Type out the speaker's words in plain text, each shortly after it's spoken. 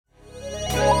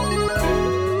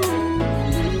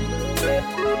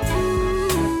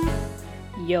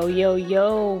Yo, yo,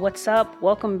 yo, what's up?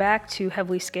 Welcome back to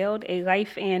Heavily Scaled, a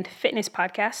life and fitness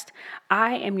podcast.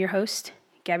 I am your host,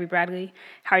 Gabby Bradley.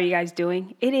 How are you guys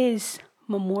doing? It is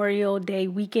Memorial Day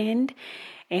weekend,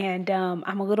 and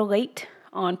I'm a little late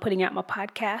on putting out my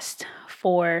podcast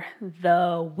for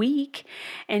the week.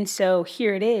 And so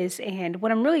here it is. And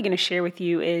what I'm really going to share with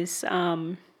you is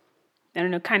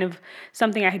kind of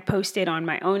something I had posted on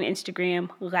my own Instagram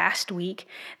last week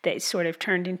that sort of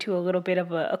turned into a little bit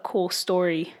of a cool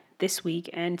story this week.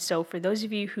 And so for those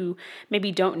of you who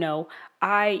maybe don't know,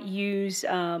 I use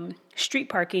street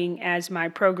parking as my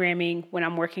programming when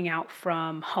I'm working out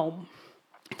from home.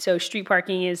 So street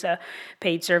parking is a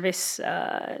paid service.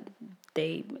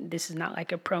 This is not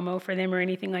like a promo for them or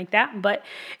anything like that, but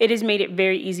it has made it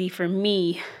very easy for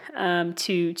me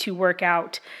to work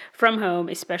out from home,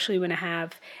 especially when I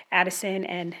have Addison,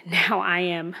 and now I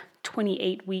am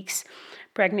 28 weeks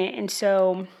pregnant. And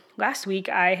so last week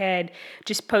I had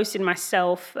just posted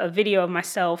myself a video of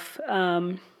myself,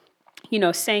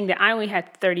 saying that I only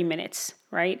had 30 minutes,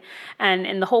 right?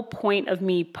 And the whole point of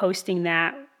me posting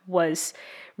that was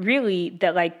really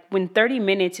that, like, when 30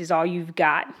 minutes is all you've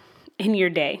got in your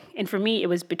day. And for me, it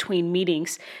was between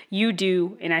meetings. You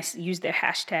do, and I used a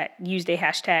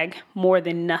hashtag more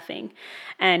than nothing.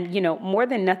 And, more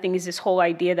than nothing is this whole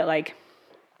idea that, like,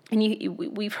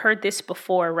 and we've heard this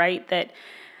before, right? That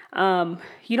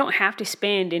you don't have to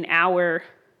spend an hour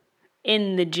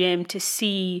in the gym to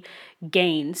see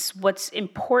gains. What's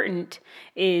important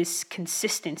is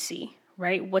consistency,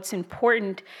 right? What's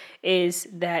important is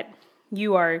that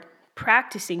you are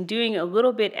practicing, doing a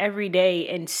little bit every day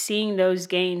and seeing those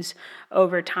gains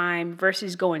over time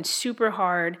versus going super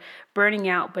hard, burning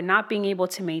out, but not being able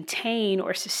to maintain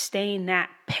or sustain that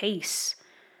pace.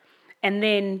 And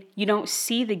then you don't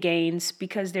see the gains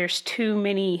because there's too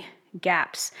many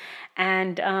gaps.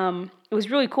 And it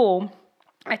was really cool.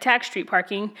 I tagged street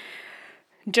parking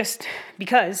just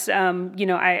because,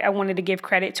 I wanted to give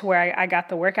credit to where I got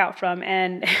the workout from,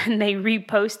 and they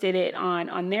reposted it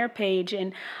on their page.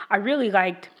 And I really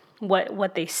liked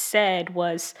what they said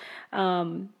was,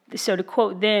 so to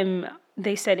quote them,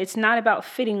 they said, "It's not about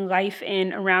fitting life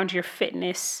in around your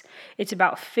fitness. It's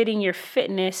about fitting your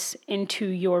fitness into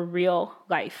your real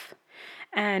life."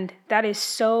 And that is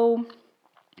so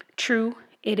true.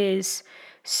 It is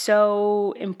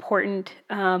so important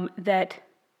that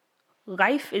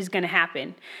life is going to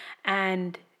happen.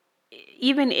 And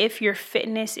even if your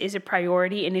fitness is a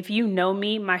priority, and if you know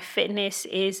me, my fitness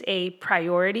is a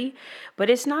priority, but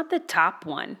it's not the top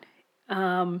one.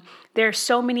 There are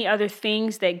so many other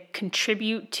things that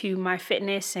contribute to my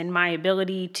fitness and my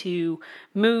ability to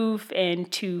move and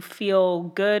to feel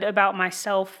good about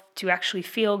myself, to actually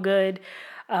feel good,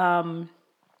 and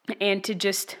to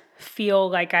just feel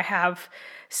like I have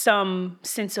some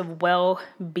sense of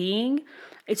well-being.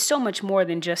 It's so much more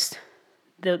than just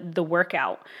the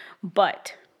workout,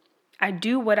 but I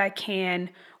do what I can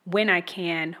when I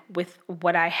can with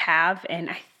what I have. And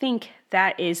I think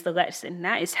that is the lesson.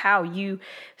 That is how you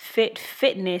fit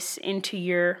fitness into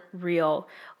your real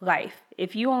life.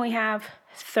 If you only have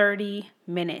 30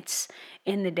 minutes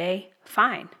in the day,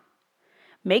 fine.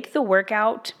 Make the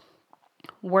workout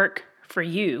work for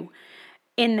you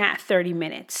in that 30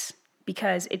 minutes.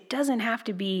 Because it doesn't have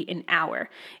to be an hour.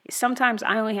 Sometimes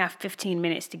I only have 15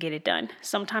 minutes to get it done.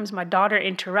 Sometimes my daughter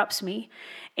interrupts me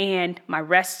and my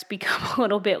rests become a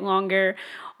little bit longer,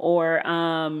 or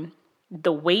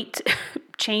the weight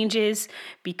changes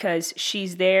because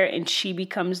she's there and she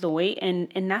becomes the weight,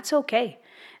 and that's okay.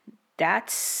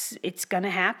 It's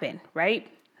gonna happen, right?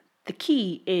 The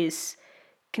key is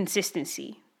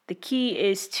consistency. The key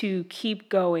is to keep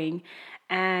going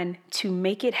and to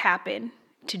make it happen.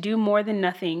 To do more than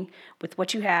nothing with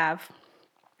what you have,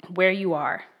 where you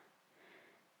are,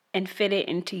 and fit it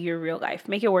into your real life.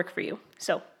 Make it work for you.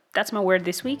 So that's my word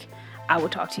this week. I will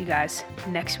talk to you guys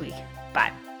next week.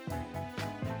 Bye.